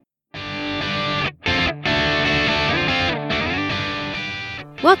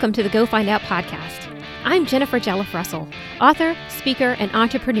Welcome to the Go Find Out podcast. I'm Jennifer Jelliff Russell, author, speaker, and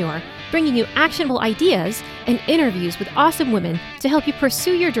entrepreneur, bringing you actionable ideas and interviews with awesome women to help you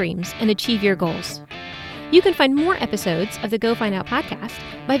pursue your dreams and achieve your goals. You can find more episodes of the Go Find Out podcast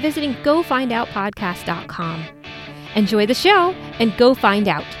by visiting gofindoutpodcast.com. Enjoy the show and go find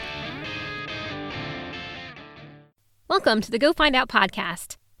out. Welcome to the Go Find Out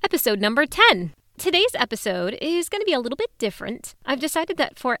podcast, episode number 10. Today's episode is going to be a little bit different. I've decided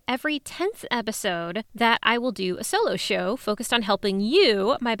that for every 10th episode that I will do a solo show focused on helping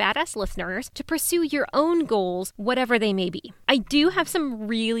you, my badass listeners, to pursue your own goals, whatever they may be. I do have some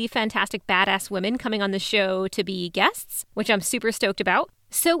really fantastic badass women coming on the show to be guests, which I'm super stoked about.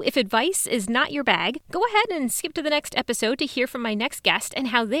 So if advice is not your bag, go ahead and skip to the next episode to hear from my next guest and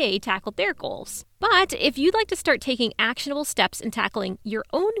how they tackled their goals. But if you'd like to start taking actionable steps in tackling your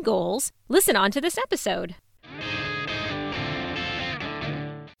own goals, listen on to this episode.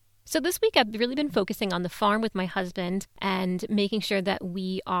 So this week I've really been focusing on the farm with my husband and making sure that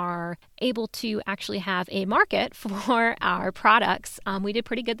we are able to actually have a market for our products. We did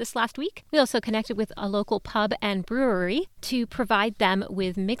pretty good this last week. We also connected with a local pub and brewery to provide them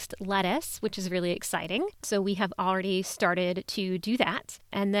with mixed lettuce, which is really exciting. So we have already started to do that.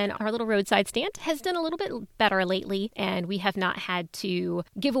 And then our little roadside stand has done a little bit better lately, and we have not had to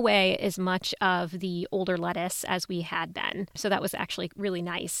give away as much of the older lettuce as we had been. So that was actually really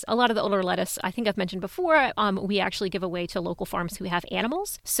nice. A lot of the older lettuce, I think I've mentioned before, we actually give away to local farms who have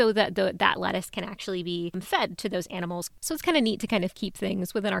animals so that that lettuce can actually be fed to those animals. So it's kind of neat to kind of keep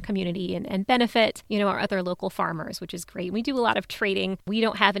things within our community and benefit, our other local farmers, which is great. We do a lot of trading. We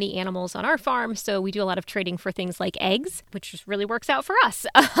don't have any animals on our farm, so we do a lot of trading for things like eggs, which just really works out for us.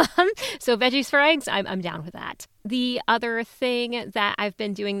 So veggies for eggs, I'm down with that. The other thing that I've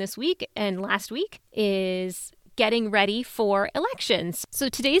been doing this week and last week is getting ready for elections. So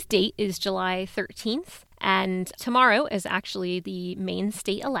today's date is July 13th, and tomorrow is actually the Maine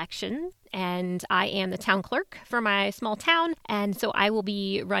state election. And I am the town clerk for my small town. And so I will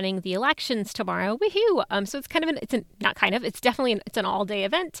be running the elections tomorrow. Woohoo! So it's definitely an all-day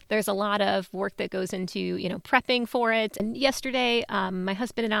event. There's a lot of work that goes into, prepping for it. And yesterday, my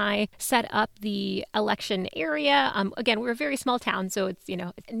husband and I set up the election area. Again, we're a very small town, so it's,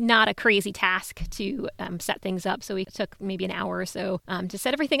 not a crazy task to set things up. So we took maybe an hour or so to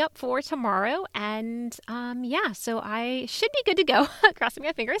set everything up for tomorrow. And so I should be good to go, crossing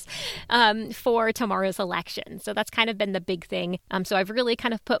my fingers. For tomorrow's election. So that's kind of been the big thing. So I've really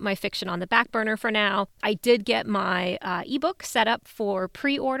kind of put my fiction on the back burner for now. I did get my ebook set up for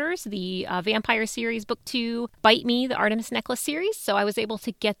pre-orders, the Vampire series, book 2, Bite Me, the Artemis Necklace series. So I was able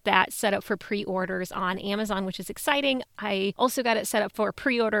to get that set up for pre-orders on Amazon, which is exciting. I also got it set up for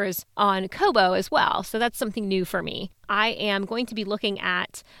pre-orders on Kobo as well. So that's something new for me. I am going to be looking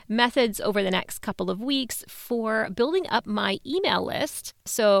at methods over the next couple of weeks for building up my email list.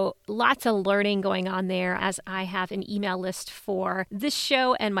 So lots of learning going on there as I have an email list for this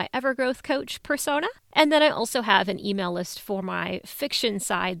show and my Evergrowth Coach persona. And then I also have an email list for my fiction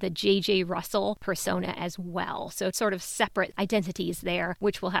side, the JJ Russell persona as well. So it's sort of separate identities there,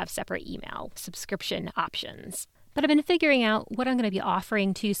 which will have separate email subscription options. But I've been figuring out what I'm going to be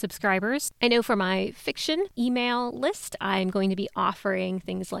offering to subscribers. I know for my fiction email list, I'm going to be offering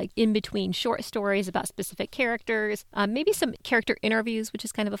things like in-between short stories about specific characters, maybe some character interviews, which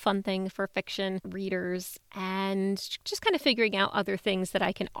is kind of a fun thing for fiction readers, and just kind of figuring out other things that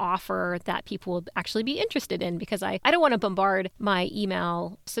I can offer that people will actually be interested in, because I don't want to bombard my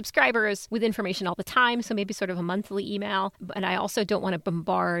email subscribers with information all the time, so maybe sort of a monthly email, and I also don't want to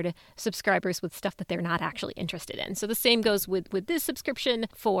bombard subscribers with stuff that they're not actually interested in. So the same goes with this subscription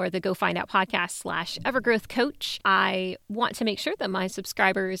for the Go Find Out podcast / Evergrowth Coach. I want to make sure that my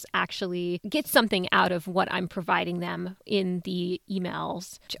subscribers actually get something out of what I'm providing them in the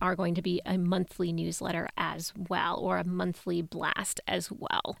emails, which are going to be a monthly newsletter as well, or a monthly blast as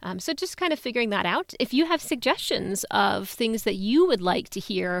well. So just kind of figuring that out. If you have suggestions of things that you would like to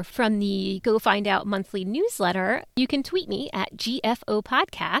hear from the Go Find Out monthly newsletter, you can tweet me at GFO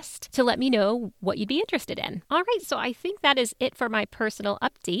Podcast to let me know what you'd be interested in. All right. So I think that is it for my personal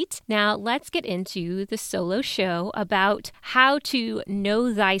update. Now let's get into the solo show about how to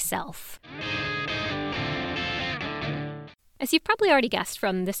know thyself. As you've probably already guessed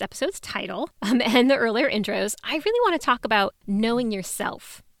from this episode's title and the earlier intros, I really want to talk about knowing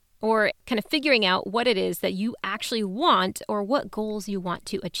yourself, or kind of figuring out what it is that you actually want or what goals you want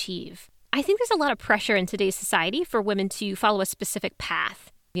to achieve. I think there's a lot of pressure in today's society for women to follow a specific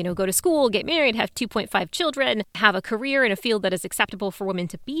path. Go to school, get married, have 2.5 children, have a career in a field that is acceptable for women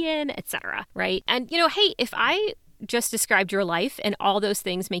to be in, etc. Right? And, hey, if I just described your life and all those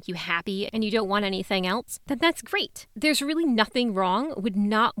things make you happy and you don't want anything else, then that's great. There's really nothing wrong with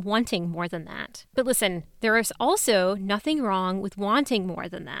not wanting more than that. But listen, there is also nothing wrong with wanting more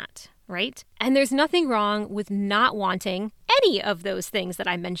than that, right? And there's nothing wrong with not wanting any of those things that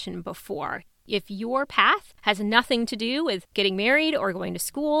I mentioned before. If your path has nothing to do with getting married or going to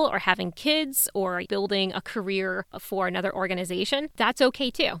school or having kids or building a career for another organization, that's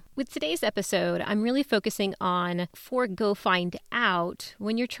okay too. With today's episode, I'm really focusing on for go find out.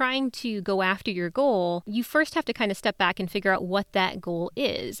 When you're trying to go after your goal, you first have to kind of step back and figure out what that goal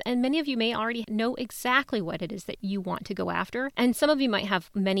is. And many of you may already know exactly what it is that you want to go after. And some of you might have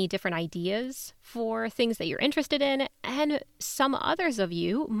many different ideas for things that you're interested in. And some others of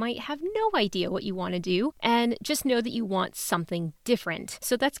you might have no idea what you want to do and just know that you want something different.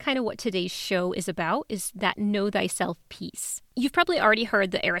 So that's kind of what today's show is about, is that know thyself piece. You've probably already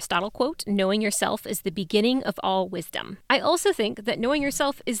heard the Aristotle quote, knowing yourself is the beginning of all wisdom. I also think that knowing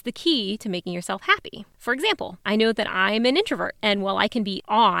yourself is the key to making yourself happy. For example, I know that I'm an introvert, and while I can be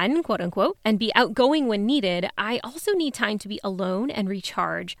on, quote unquote, and be outgoing when needed, I also need time to be alone and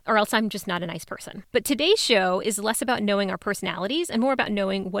recharge, or else I'm just not a nice person. But today's show is less about knowing our personalities and more about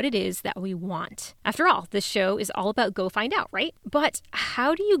knowing what it is that we want. After all, this show is all about go find out, right? But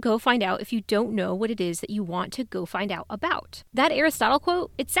how do you go find out if you don't know what it is that you want to go find out about? That Aristotle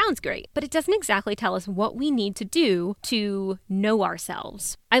quote, it sounds great, but it doesn't exactly tell us what we need to do to know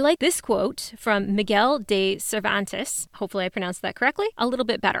ourselves. I like this quote from Miguel de Cervantes, hopefully I pronounced that correctly, a little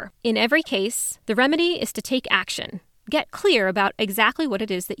bit better. In every case, the remedy is to take action. Get clear about exactly what it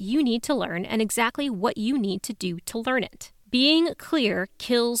is that you need to learn and exactly what you need to do to learn it. Being clear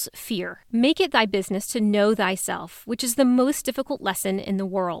kills fear. Make it thy business to know thyself, which is the most difficult lesson in the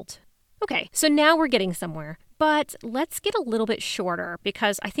world. Okay, so now we're getting somewhere. But let's get a little bit shorter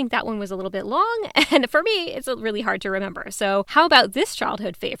because I think that one was a little bit long and for me, it's really hard to remember. So how about this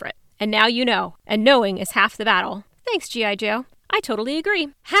childhood favorite? And now you know, and knowing is half the battle. Thanks, G.I. Joe. I totally agree.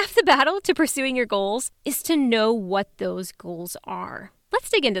 Half the battle to pursuing your goals is to know what those goals are. Let's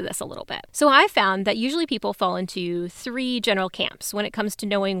dig into this a little bit. So I found that usually people fall into three general camps when it comes to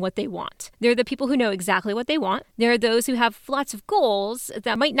knowing what they want. There are the people who know exactly what they want. There are those who have lots of goals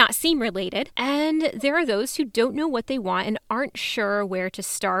that might not seem related. And there are those who don't know what they want and aren't sure where to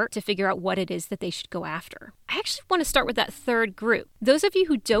start to figure out what it is that they should go after. I actually want to start with that third group. Those of you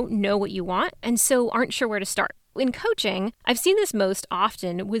who don't know what you want and so aren't sure where to start. In coaching, I've seen this most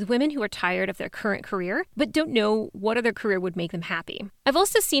often with women who are tired of their current career, but don't know what other career would make them happy. I've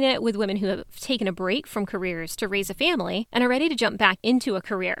also seen it with women who have taken a break from careers to raise a family and are ready to jump back into a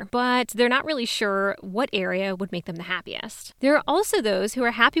career, but they're not really sure what area would make them the happiest. There are also those who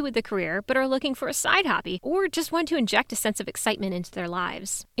are happy with the career, but are looking for a side hobby or just want to inject a sense of excitement into their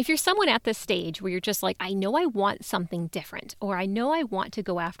lives. If you're someone at this stage where you're just like, I know I want something different, or I know I want to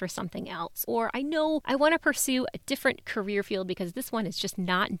go after something else, or I know I want to pursue a different career field because this one is just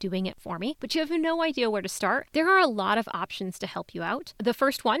not doing it for me, but you have no idea where to start, there are a lot of options to help you out. The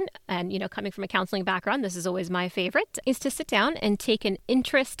first one, and coming from a counseling background, this is always my favorite, is to sit down and take an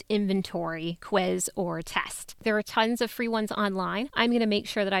interest inventory quiz or test. There are tons of free ones online. I'm going to make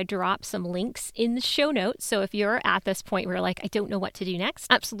sure that I drop some links in the show notes. So if you're at this point where you're like, I don't know what to do next,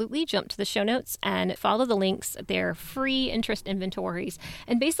 absolutely jump to the show notes and follow the links. They're free interest inventories.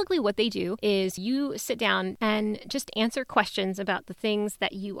 And basically what they do is you sit down and just answer questions about the things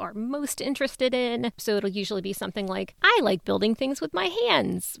that you are most interested in. So it'll usually be something like, I like building things with my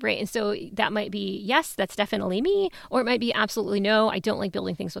hands, right? And so that might be, yes, that's definitely me, or it might be absolutely no, I don't like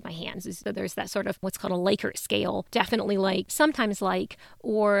building things with my hands. So there's that sort of what's called a Likert scale, definitely like, sometimes like,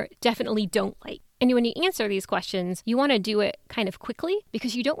 or definitely don't like. And when you answer these questions, you want to do it kind of quickly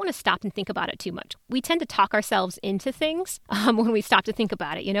because you don't want to stop and think about it too much. We tend to talk ourselves into things when we stop to think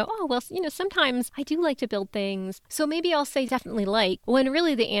about it. Sometimes I do like to build things. So maybe I'll say definitely like, when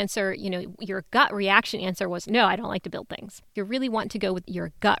really the answer, your gut reaction answer was, no, I don't like to build things. You really want to go with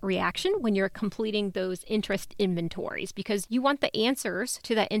your gut reaction when you're completing those interest inventories because you want the answers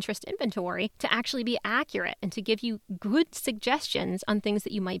to that interest inventory to actually be accurate and to give you good suggestions on things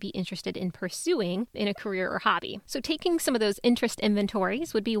that you might be interested in pursuing in a career or hobby. So taking some of those interest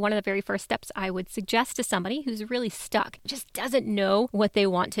inventories would be one of the very first steps I would suggest to somebody who's really stuck, just doesn't know what they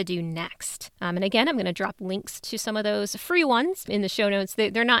want to do next. And again, I'm going to drop links to some of those free ones in the show notes.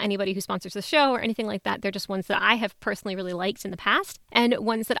 They're not anybody who sponsors the show or anything like that. They're just ones that I have personally really liked in the past and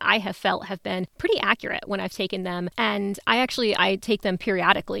ones that I have felt have been pretty accurate when I've taken them. And I take them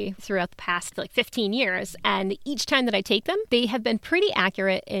periodically throughout the past 15 years. And each time that I take them, they have been pretty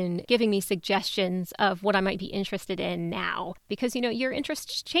accurate in giving me suggestions questions of what I might be interested in now, because, your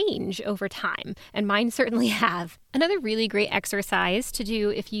interests change over time, and mine certainly have. Another really great exercise to do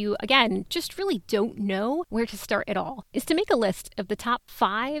if you, again, just really don't know where to start at all is to make a list of the top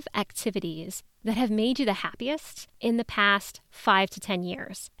 5 activities that have made you the happiest in the past 5 to 10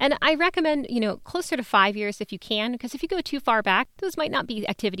 years. And I recommend, closer to 5 years if you can, because if you go too far back, those might not be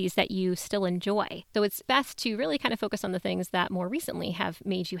activities that you still enjoy. So it's best to really kind of focus on the things that more recently have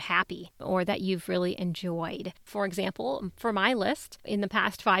made you happy or that you've really enjoyed. For example, for my list, in the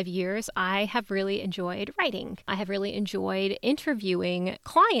past 5 years, I have really enjoyed writing. I have really enjoyed interviewing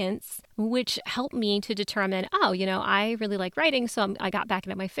clients, which helped me to determine, I really like writing, so I got back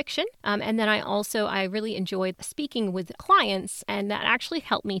into my fiction. And then I really enjoyed speaking with clients, and that actually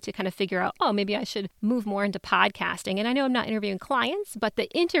helped me to kind of figure out, maybe I should move more into podcasting. And I know I'm not interviewing clients, but the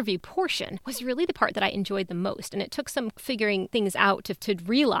interview portion was really the part that I enjoyed the most. And it took some figuring things out to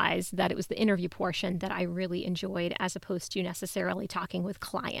realize that it was the interview portion that I really enjoyed as opposed to necessarily talking with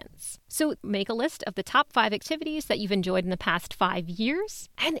clients. So make a list of the top 5 activities that you've enjoyed in the past 5 years.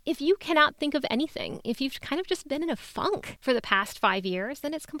 And if you cannot think of anything, if you've kind of just been in a funk for the past 5 years,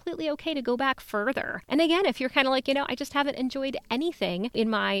 then it's completely okay to go back further. And again, if you're kind of like, I just haven't enjoyed anything in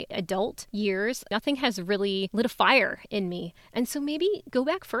my adult years, nothing has really lit a fire in me. And so maybe go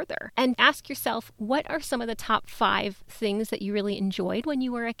back further and ask yourself, what are some of the top 5 things that you really enjoyed when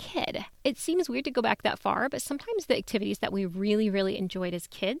you were a kid? It seems weird to go back that far, but sometimes the activities that we really, really enjoyed as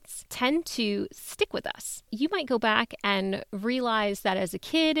kids tend to stick with us. You might go back and realize that as a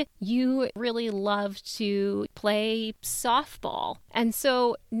kid, you really loved to play softball. And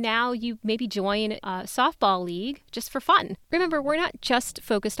so now you maybe join a softball league just for fun. Remember, we're not just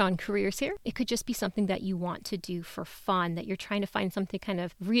focused on careers here. It could just be something that you want to do for fun, that you're trying to find something kind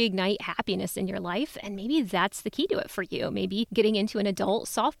of reignite happiness in your life. And maybe that's the key to it for you. Maybe getting into an adult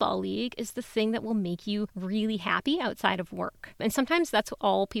softball league is the thing that will make you really happy outside of work. And sometimes that's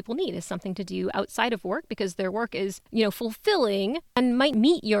all people need is something to do outside of work because their work is, fulfilling and might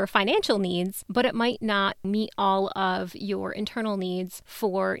meet your financial needs, but it might not meet all of your internal needs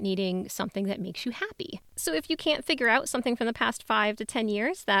for needing something that makes you happy. So if you can't figure out something from the past 5 to 10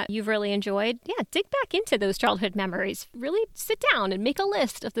 years that you've really enjoyed, dig back into those childhood memories. Really sit down and make a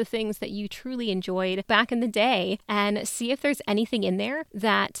list of the things that you truly enjoyed back in the day and see if there's anything in there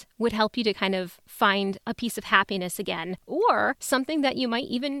that would help you to kind of find a piece of happiness again, or something that you might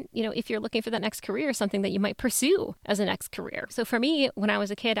even, if you're looking for that next career, something that you might pursue as a next career. So for me, when I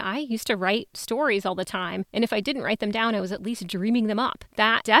was a kid, I used to write stories all the time. And if I didn't write them down, I was at least dreaming them up.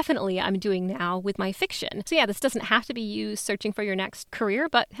 That definitely I'm doing now with my fiction. So this doesn't have to be you searching for your next career,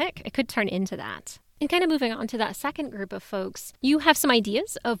 but heck, it could turn into that. And kind of moving on to that second group of folks, you have some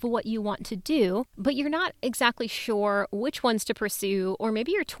ideas of what you want to do, but you're not exactly sure which ones to pursue, or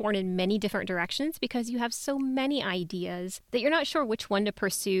maybe you're torn in many different directions because you have so many ideas that you're not sure which one to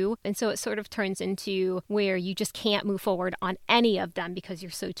pursue. And so it sort of turns into where you just can't move forward on any of them because you're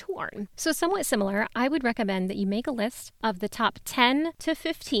so torn. So somewhat similar, I would recommend that you make a list of the top 10 to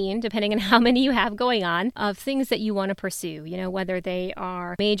 15, depending on how many you have going on, of things that you want to pursue, whether they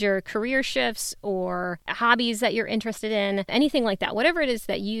are major career shifts or hobbies that you're interested in, anything like that. Whatever it is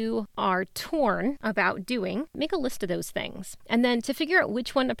that you are torn about doing, make a list of those things. And then to figure out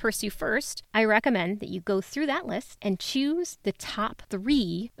which one to pursue first, I recommend that you go through that list and choose the top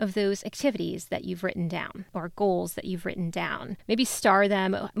 3 of those activities that you've written down or goals that you've written down. Maybe star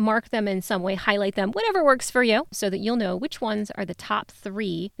them, mark them in some way, highlight them, whatever works for you, so that you'll know which ones are the top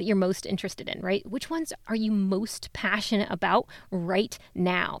 3 that you're most interested in, right? Which ones are you most passionate about right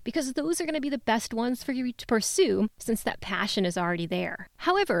now? Because those are going to be the best ones for you to pursue since that passion is already there.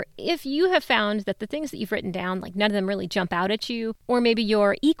 However, if you have found that the things that you've written down, like none of them really jump out at you, or maybe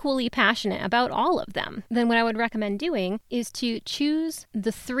you're equally passionate about all of them, then what I would recommend doing is to choose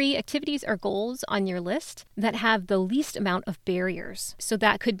the 3 activities or goals on your list that have the least amount of barriers. So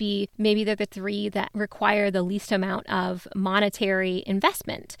that could be maybe they're the 3 that require the least amount of monetary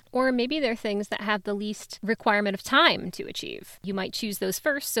investment, or maybe they're things that have the least requirement of time to achieve. You might choose those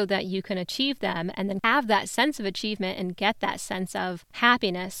first so that you can achieve them and then have that sense of achievement and get that sense of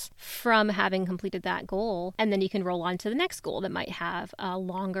happiness from having completed that goal. And then you can roll on to the next goal that might have a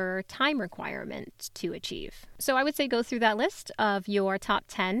longer time requirement to achieve. So I would say go through that list of your top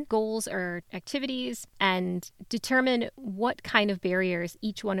 10 goals or activities and determine what kind of barriers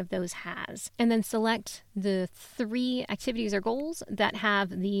each one of those has. And then select the 3 activities or goals that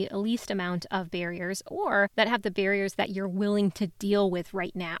have the the least amount of barriers, or that have the barriers that you're willing to deal with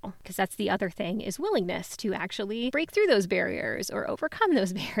right now. Because that's the other thing, is willingness to actually break through those barriers or overcome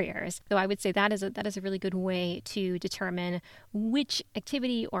those barriers. So I would say that is a really good way to determine which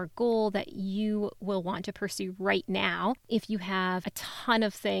activity or goal that you will want to pursue right now if you have a ton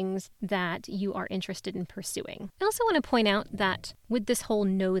of things that you are interested in pursuing. I also want to point out that with this whole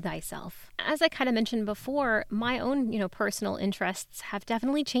know thyself, as I kind of mentioned before, my own, personal interests have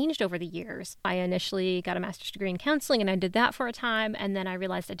definitely changed over the years. I initially got a master's degree in counseling and I did that for a time, and then I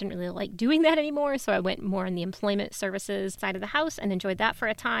realized I didn't really like doing that anymore, so I went more in the employment services side of the house and enjoyed that for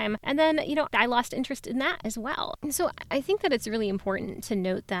a time. And then, I lost interest in that as well. And so I think that it's really important to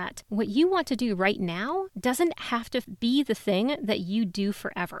note that what you want to do right now doesn't have to be the thing that you do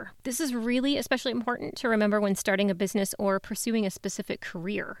forever. This is really especially important to remember when starting a business or pursuing a specific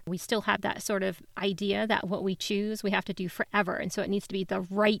career. We still have that sort of idea that what we choose, we have to do forever. And so it needs to be the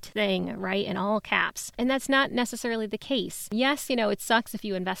right thing, right? In all caps. And that's not necessarily the case. Yes, it sucks if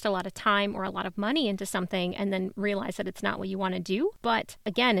you invest a lot of time or a lot of money into something and then realize that it's not what you want to do. But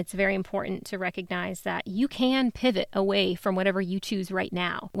again, it's very important to recognize that you can pivot away from whatever you choose right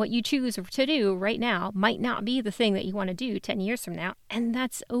now. What you choose to do right now might not be the thing that you want to do 10 years from now. And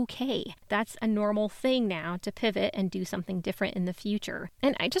that's okay. That's a normal thing now, to pivot and do something different in the future.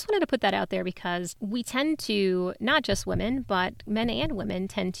 And I just wanted to put that out there because we tend to, not just women, but men and women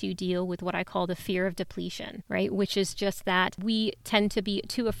tend to deal with what I call the fear of depletion, right? Which is just that we tend to be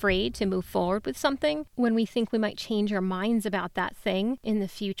too afraid to move forward with something when we think we might change our minds about that thing in the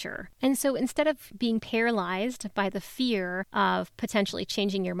future. And so instead of being paralyzed by the fear of potentially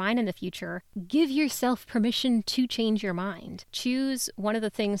changing your mind in the future, give yourself permission to change your mind. Choose one of the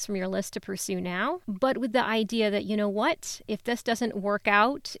things from your list to pursue now, but with the idea that, if this doesn't work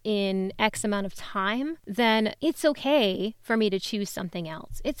out in X amount of time, then it's okay for me to choose something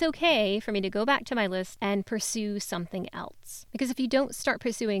else. It's okay for me to go back to my list and pursue something else. Because if you don't start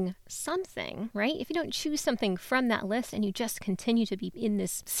pursuing something, right? If you don't choose something from that list and you just continue to be in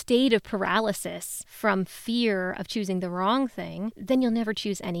this state of paralysis from fear of choosing the wrong thing, then you'll never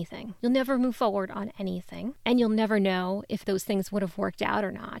choose anything. You'll never move forward on anything. And you'll never know if those things would have worked out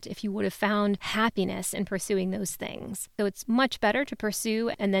or not, if you would have found happiness in pursuing those things. So it's much better to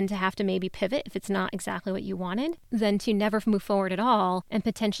pursue and then to have to maybe pivot if it's not exactly what you wanted, than to never move forward at all and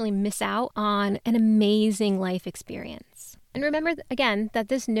potentially miss out on an amazing life experience. And remember, again, that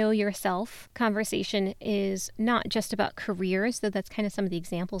this know yourself conversation is not just about careers, though that's kind of some of the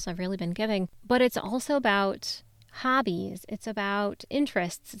examples I've really been giving, but it's also about hobbies, it's about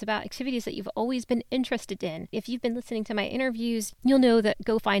interests, it's about activities that you've always been interested in. If you've been listening to my interviews, you'll know that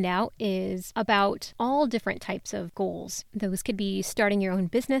Go Find Out is about all different types of goals. Those could be starting your own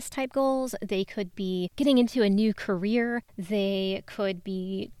business type goals, they could be getting into a new career, they could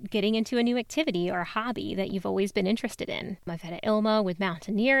be getting into a new activity or hobby that you've always been interested in. I've had Ilma with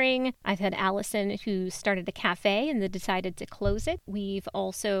mountaineering, I've had Allison who started a cafe and then decided to close it. We've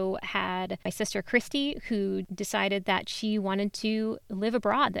also had my sister Christy who decided that she wanted to live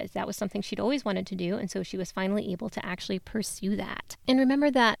abroad, that was something she'd always wanted to do, and so she was finally able to actually pursue that. And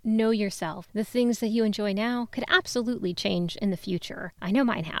remember that know yourself. The things that you enjoy now could absolutely change in the future. I know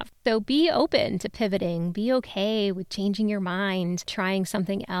mine have. So be open to pivoting. Be okay with changing your mind, trying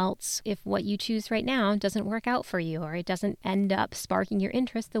something else if what you choose right now doesn't work out for you or it doesn't end up sparking your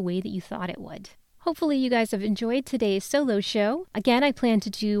interest the way that you thought it would. Hopefully you guys have enjoyed today's solo show. Again, I plan to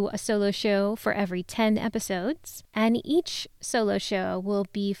do a solo show for every 10 episodes, and each solo show will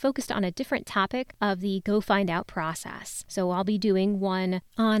be focused on a different topic of the Go Find Out process. So I'll be doing one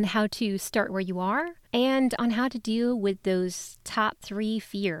on how to start where you are, and on how to deal with those top 3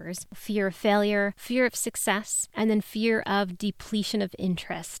 fears: fear of failure, fear of success, and then fear of depletion of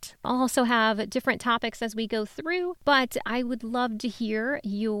interest. I'll also have different topics as we go through, but I would love to hear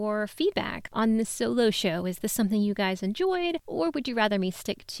your feedback on this solo show. Is this something you guys enjoyed, or would you rather me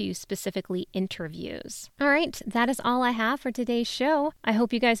stick to specifically interviews? All right, that is all I have for today's show. I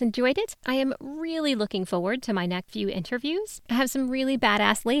hope you guys enjoyed it. I am really looking forward to my next few interviews. I have some really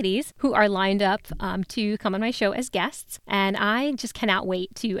badass ladies who are lined up to come on my show as guests, and I just cannot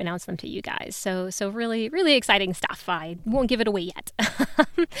wait to announce them to you guys. So really, really exciting stuff. I won't give it away yet.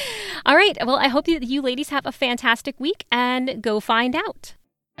 All right, well, I hope that you ladies have a fantastic week and go find out.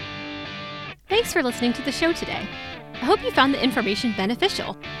 Thanks for listening to the show today. I hope you found the information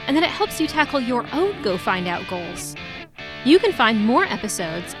beneficial and that it helps you tackle your own Go Find Out goals. You can find more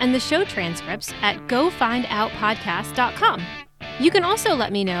episodes and the show transcripts at gofindoutpodcast.com. You can also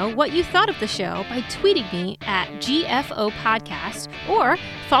let me know what you thought of the show by tweeting me at GFOpodcast or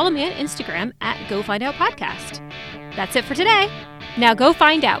follow me on Instagram at GoFindOutPodcast. That's it for today. Now go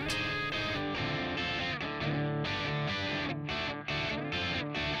find out.